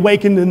needed to be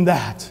awakened in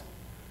that.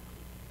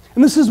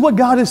 And this is what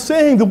God is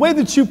saying. The way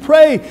that you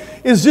pray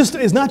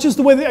is not just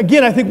the way that,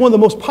 again, I think one of the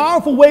most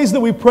powerful ways that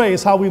we pray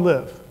is how we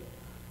live.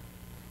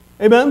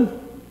 Amen?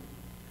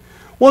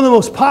 One of the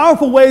most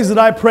powerful ways that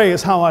I pray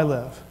is how I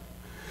live.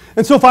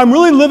 And so if I'm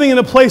really living in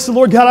a place that,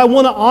 Lord God, I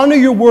want to honor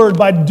your word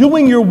by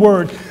doing your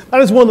word,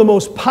 that is one of the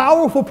most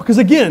powerful, because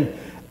again,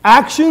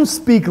 actions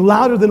speak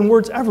louder than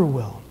words ever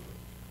will.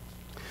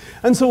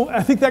 And so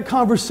I think that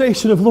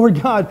conversation of,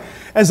 Lord God,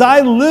 as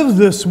I live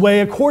this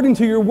way according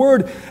to your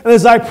word, and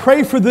as I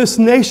pray for this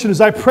nation,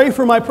 as I pray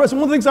for my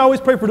president, one of the things I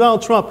always pray for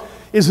Donald Trump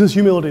is his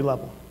humility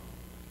level.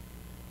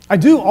 I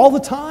do all the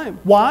time.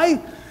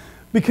 Why?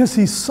 Because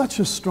he's such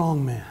a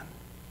strong man.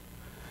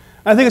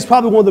 I think it's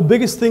probably one of the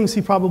biggest things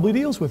he probably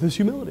deals with is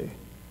humility.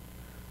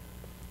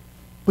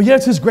 But yet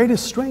it's his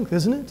greatest strength,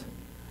 isn't it?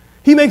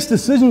 He makes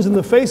decisions in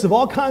the face of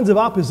all kinds of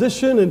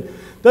opposition and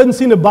doesn't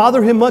seem to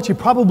bother him much. He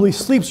probably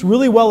sleeps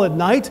really well at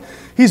night.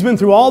 He's been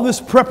through all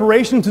this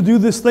preparation to do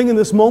this thing in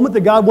this moment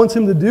that God wants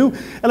him to do.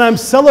 And I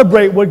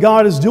celebrate what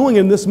God is doing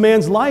in this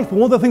man's life. And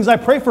one of the things I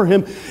pray for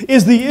him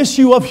is the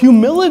issue of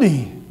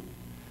humility.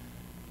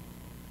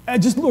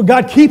 And just, Lord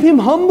God, keep him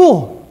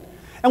humble.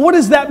 And what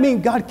does that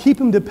mean? God, keep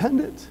him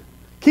dependent.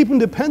 Keep him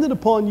dependent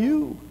upon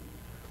you.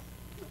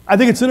 I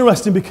think it's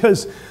interesting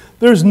because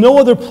there's no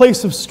other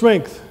place of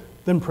strength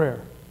than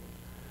prayer.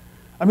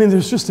 I mean,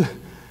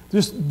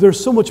 there's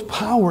so much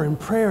power in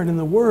prayer and in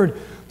the Word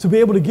to be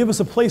able to give us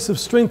a place of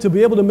strength, to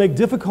be able to make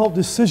difficult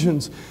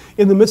decisions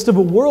in the midst of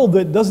a world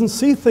that doesn't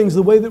see things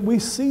the way that we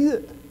see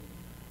it.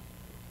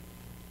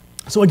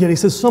 So again, he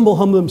says, humble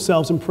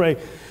themselves and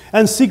pray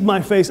and seek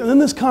my face. And then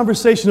this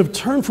conversation of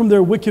turn from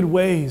their wicked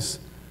ways.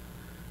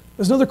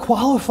 There's another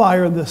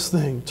qualifier in this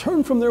thing.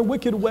 Turn from their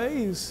wicked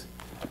ways.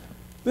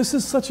 This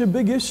is such a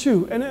big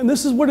issue. And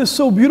this is what is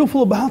so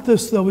beautiful about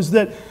this, though, is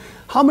that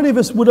how many of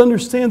us would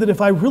understand that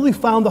if I really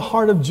found the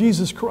heart of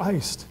Jesus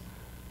Christ,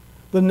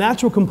 the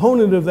natural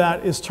component of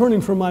that is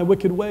turning from my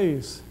wicked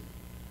ways?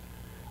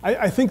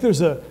 I think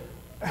there's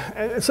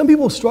some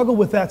people struggle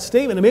with that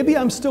statement, and maybe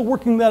I'm still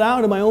working that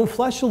out in my own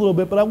flesh a little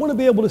bit, but I want to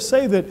be able to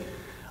say that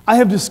I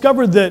have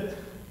discovered that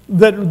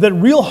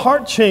real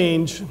heart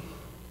change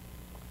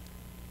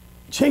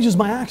changes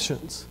my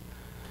actions.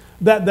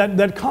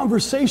 That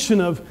conversation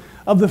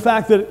of the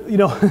fact that, you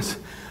know,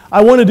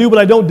 I want to do but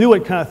I don't do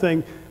it kind of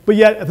thing. But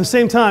yet, at the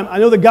same time, I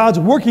know that God's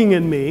working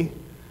in me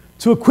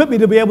to equip me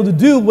to be able to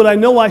do what I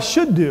know I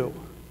should do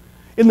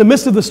in the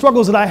midst of the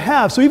struggles that I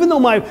have. So even though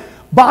my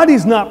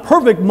body's not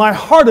perfect, my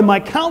heart and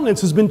my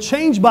countenance has been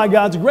changed by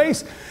God's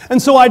grace.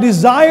 And so I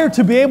desire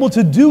to be able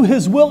to do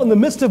His will in the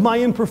midst of my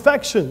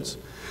imperfections.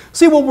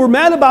 See, what we're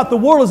mad about the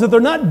world is that they're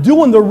not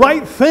doing the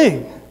right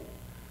thing.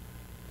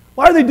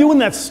 Why are they doing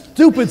that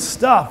stupid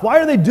stuff? Why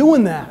are they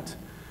doing that?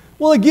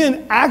 Well,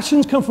 again,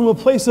 actions come from a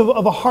place of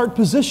a heart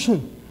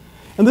position.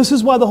 And this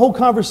is why the whole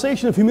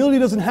conversation, if humility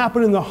doesn't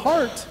happen in the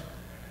heart,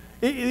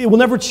 it will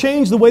never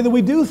change the way that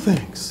we do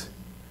things.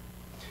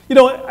 You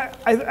know,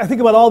 I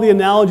think about all the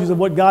analogies of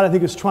what God, I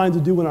think, is trying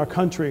to do in our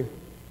country.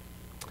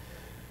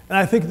 And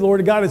I think,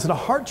 Lord God, is it a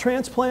heart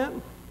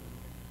transplant?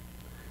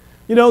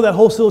 You know, that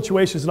whole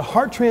situation. Is it a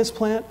heart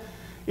transplant?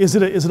 Is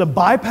it a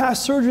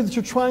bypass surgery that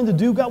you're trying to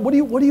do? God, what do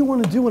you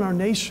want to do in our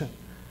nation?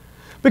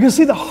 Because,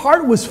 see, the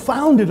heart was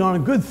founded on a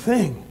good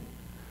thing.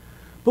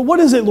 But what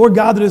is it, Lord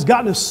God, that has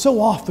gotten us so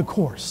off the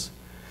course?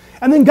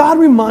 And then God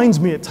reminds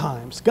me at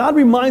times. God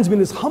reminds me in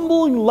this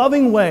humbling,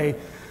 loving way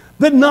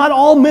that not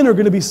all men are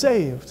going to be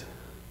saved.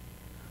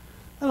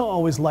 I don't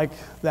always like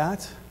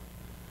that.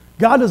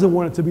 God doesn't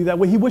want it to be that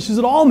way. He wishes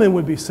that all men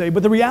would be saved.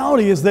 But the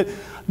reality is that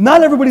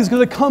not everybody's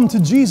going to come to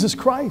Jesus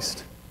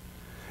Christ.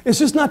 It's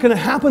just not going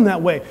to happen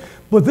that way.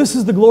 But this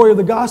is the glory of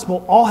the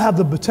gospel. All have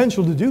the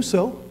potential to do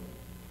so.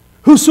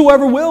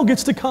 Whosoever will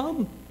gets to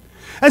come.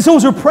 And so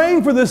as we're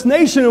praying for this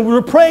nation, and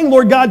we're praying,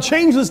 Lord God,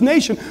 change this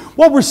nation,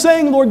 what we're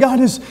saying, Lord God,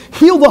 is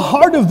heal the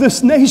heart of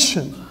this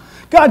nation.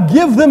 God,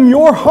 give them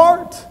your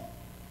heart.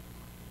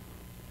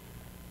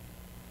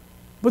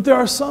 But there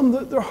are some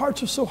that their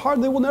hearts are so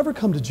hard they will never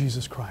come to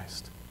Jesus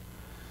Christ.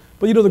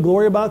 But you know the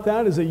glory about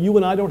that is that you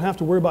and I don't have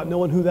to worry about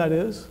knowing who that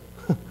is.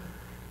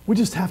 We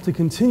just have to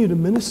continue to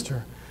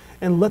minister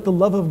and let the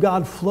love of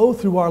God flow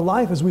through our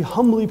life as we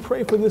humbly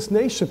pray for this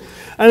nation.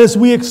 And as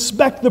we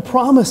expect the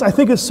promise, I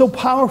think it's so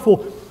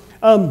powerful.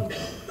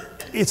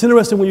 It's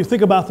interesting when you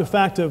think about the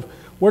fact of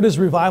where does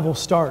revival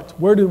start?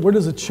 Where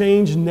does a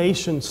changed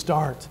nation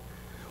start?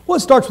 Well,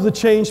 it starts with a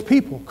changed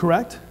people,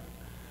 correct?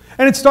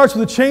 And it starts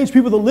with the changed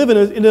people that live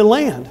in a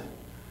land.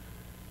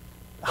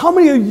 How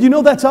many of you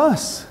know that's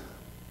us?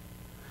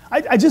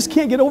 I just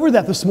can't get over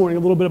that this morning a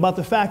little bit about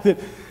the fact that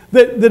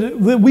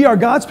we are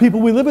God's people.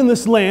 We live in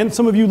this land.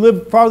 Some of you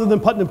live farther than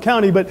Putnam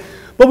County, but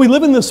we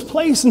live in this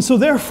place. And so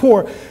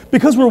therefore,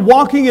 because we're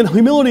walking in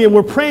humility and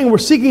we're praying, we're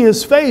seeking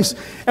His face,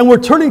 and we're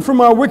turning from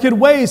our wicked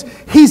ways,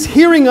 He's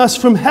hearing us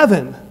from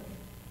heaven.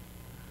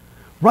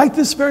 Right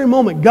this very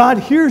moment, God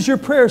hears your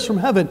prayers from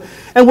heaven.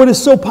 And what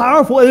is so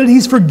powerful is that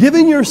He's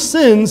forgiven your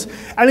sins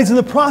and He's in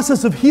the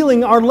process of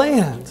healing our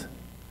land.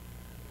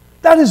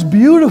 That is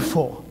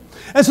beautiful.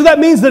 And so that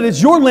means that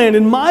it's your land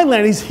and my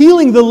land. He's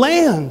healing the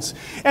lands.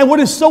 And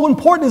what is so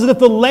important is that if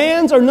the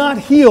lands are not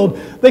healed,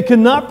 they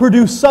cannot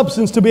produce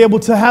substance to be able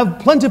to have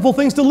plentiful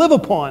things to live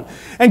upon.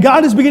 And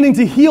God is beginning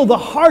to heal the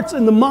hearts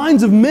and the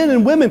minds of men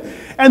and women.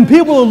 And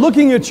people are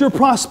looking at your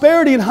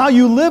prosperity and how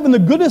you live and the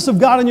goodness of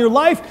God in your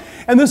life.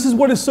 And this is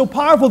what is so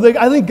powerful. That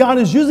I think God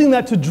is using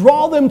that to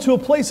draw them to a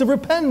place of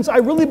repentance. I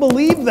really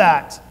believe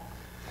that.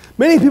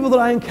 Many people that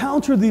I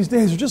encounter these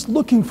days are just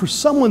looking for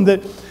someone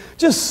that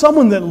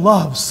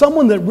loves,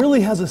 someone that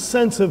really has a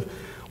sense of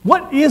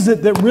what is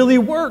it that really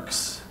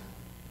works.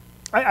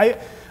 I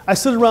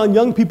sit around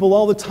young people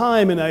all the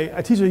time, and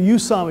I teach a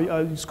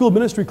USOM, a school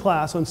ministry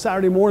class on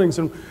Saturday mornings,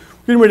 and we're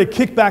getting ready to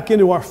kick back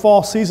into our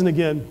fall season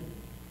again.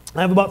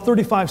 I have about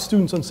 35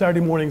 students on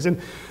Saturday mornings, and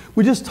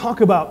we just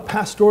talk about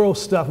pastoral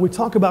stuff. We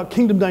talk about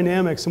kingdom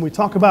dynamics, and we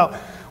talk about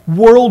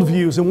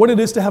worldviews and what it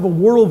is to have a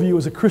worldview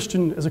as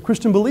a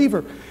Christian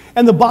believer.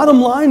 And the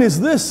bottom line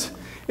is this,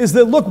 is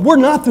that, look, we're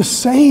not the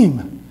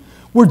same.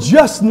 We're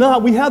just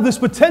not. We have this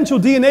potential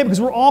DNA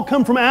because we're all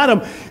come from Adam.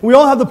 And we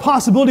all have the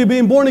possibility of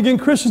being born again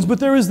Christians, but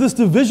there is this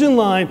division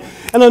line.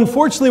 And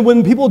unfortunately,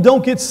 when people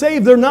don't get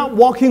saved, they're not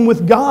walking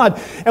with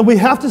God. And we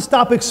have to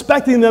stop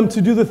expecting them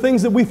to do the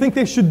things that we think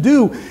they should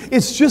do.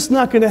 It's just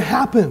not going to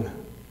happen.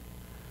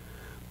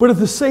 But at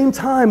the same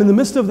time, in the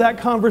midst of that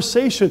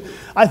conversation,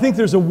 I think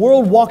there's a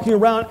world walking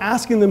around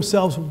asking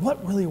themselves,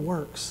 what really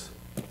works?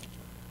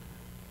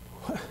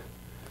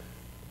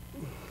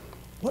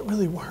 What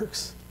really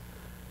works?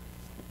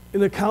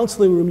 In a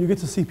counseling room, you get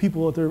to see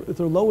people at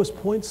their lowest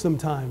points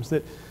sometimes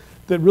that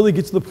really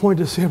get to the point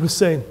to be able to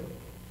say,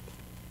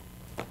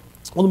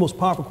 one of the most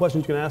powerful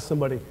questions you can ask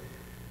somebody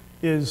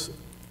is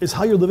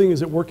how you're living,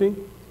 is it working?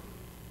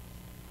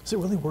 Is it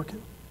really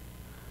working?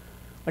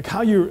 Like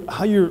how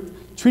you're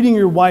treating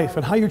your wife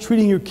and how you're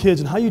treating your kids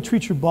and how you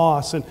treat your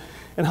boss and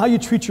how you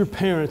treat your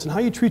parents and how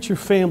you treat your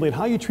family and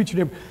how you treat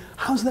your neighbor.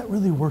 How's that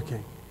really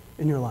working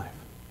in your life?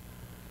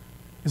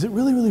 Is it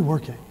really, really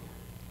working?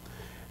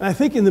 And I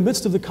think in the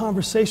midst of the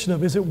conversation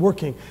of is it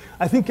working,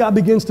 I think God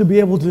begins to be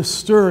able to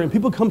stir and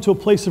people come to a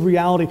place of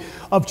reality,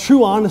 of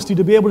true honesty,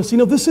 to be able to see,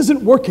 no, this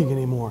isn't working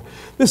anymore.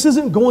 This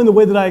isn't going the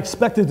way that I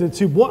expected it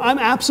to. Boy, I'm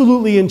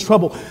absolutely in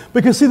trouble.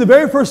 Because see, the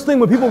very first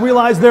thing when people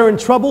realize they're in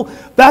trouble,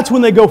 that's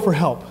when they go for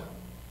help.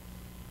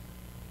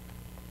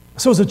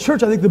 So as a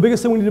church, I think the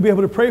biggest thing we need to be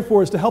able to pray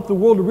for is to help the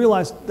world to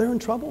realize they're in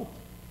trouble.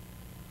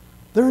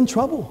 They're in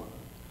trouble.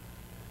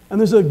 And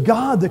there's a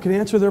God that can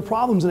answer their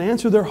problems and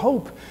answer their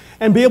hope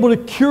and be able to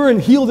cure and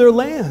heal their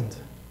land.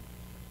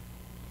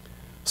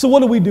 So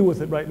what do we do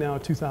with it right now in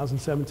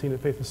 2017 at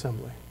Faith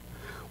Assembly?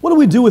 What do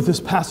we do with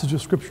this passage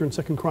of Scripture in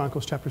 2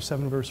 Chronicles chapter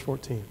 7, verse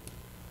 14?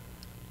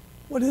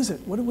 What is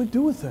it? What do we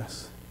do with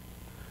this?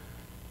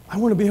 I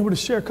want to be able to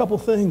share a couple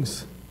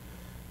things.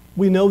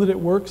 We know that it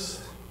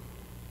works.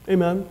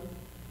 Amen.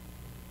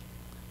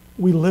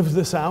 We live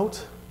this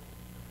out,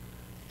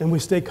 and we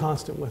stay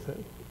constant with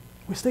it.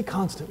 We stay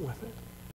constant with it.